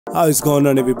How's going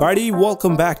on, everybody?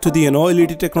 Welcome back to the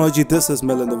Enoylity Technology. This is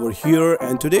Milind over here,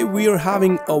 and today we are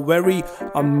having a very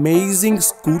amazing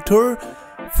scooter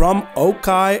from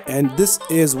OKAI, and this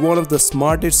is one of the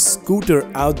smartest scooter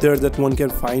out there that one can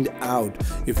find out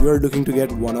if you are looking to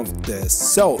get one of this.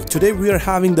 So today we are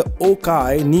having the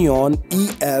OKAI Neon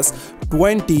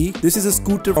ES20. This is a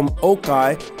scooter from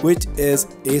OKAI, which is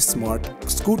a smart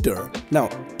scooter. Now,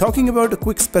 talking about a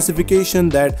quick specification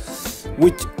that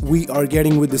which we are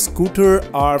getting with the scooter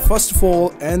are, first of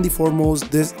all and the foremost,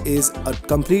 this is a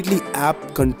completely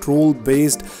app control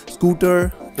based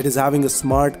scooter. It is having a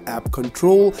smart app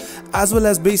control, as well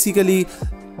as basically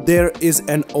there is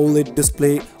an OLED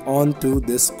display onto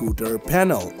this scooter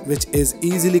panel, which is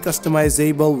easily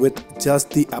customizable with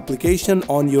just the application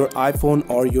on your iPhone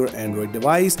or your Android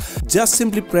device. Just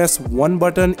simply press one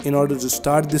button in order to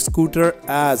start the scooter,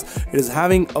 as it is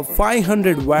having a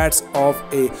 500 watts of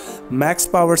a max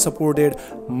power supported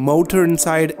motor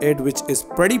inside it, which is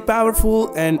pretty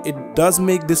powerful, and it does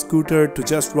make this scooter to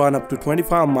just run up to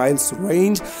 25 miles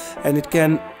range, and it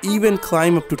can even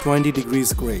climb up to 20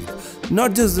 degrees grade.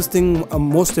 Not just this thing, a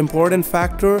most important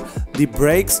factor, the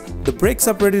brakes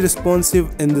are pretty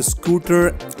responsive in the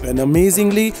scooter, and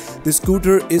amazingly the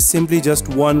scooter is simply just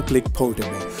one-click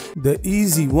portable. The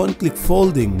easy one-click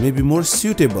folding may be more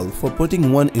suitable for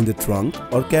putting one in the trunk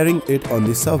or carrying it on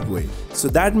the subway, so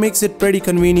that makes it pretty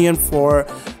convenient for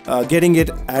getting it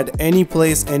at any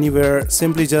place, anywhere,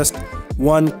 simply just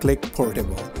one-click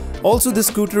portable. Also, the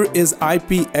scooter is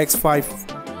IPX5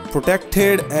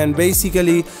 protected, and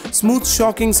basically smooth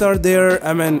shockings are there.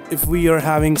 I mean, if we are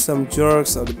having some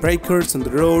jerks or the breakers on the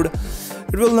road,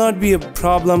 it will not be a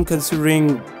problem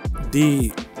considering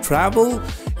the travel.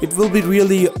 It will be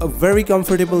really a very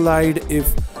comfortable ride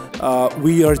if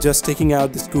we are just taking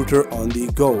out the scooter on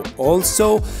the go.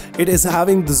 Also, it is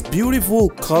having these beautiful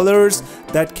colors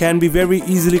that can be very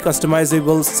easily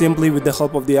customizable simply with the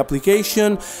help of the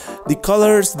application. The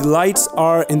colors, the lights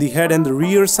are in the head and the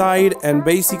rear side, and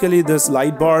basically these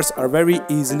light bars are very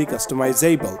easily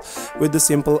customizable with the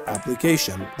simple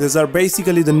application. These are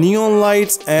basically the neon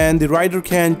lights, and the rider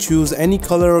can choose any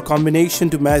color or combination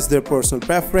to match their personal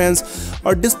preference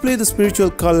or display the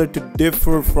spiritual color to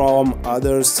differ from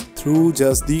others through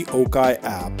just the OKAI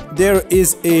app. There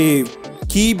is a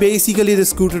key basically the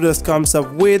scooter just comes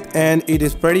up with, and it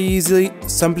is pretty easy.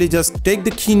 Simply just take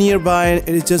the key nearby and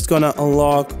it is just gonna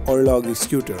unlock or lock the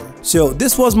scooter. So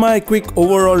this was my quick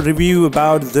overall review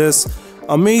about this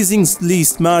amazingly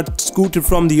smart scooter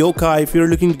from the OKAI. If you're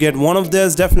looking to get one of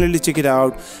this, definitely check it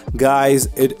out, guys.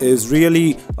 It is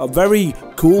really a very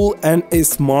cool and a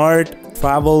smart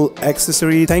travel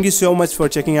accessory. Thank you so much for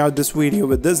checking out this video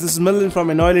with this. This is Milind from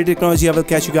Enoylity Technology. I will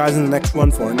catch you guys in the next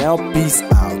one. For now, peace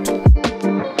out.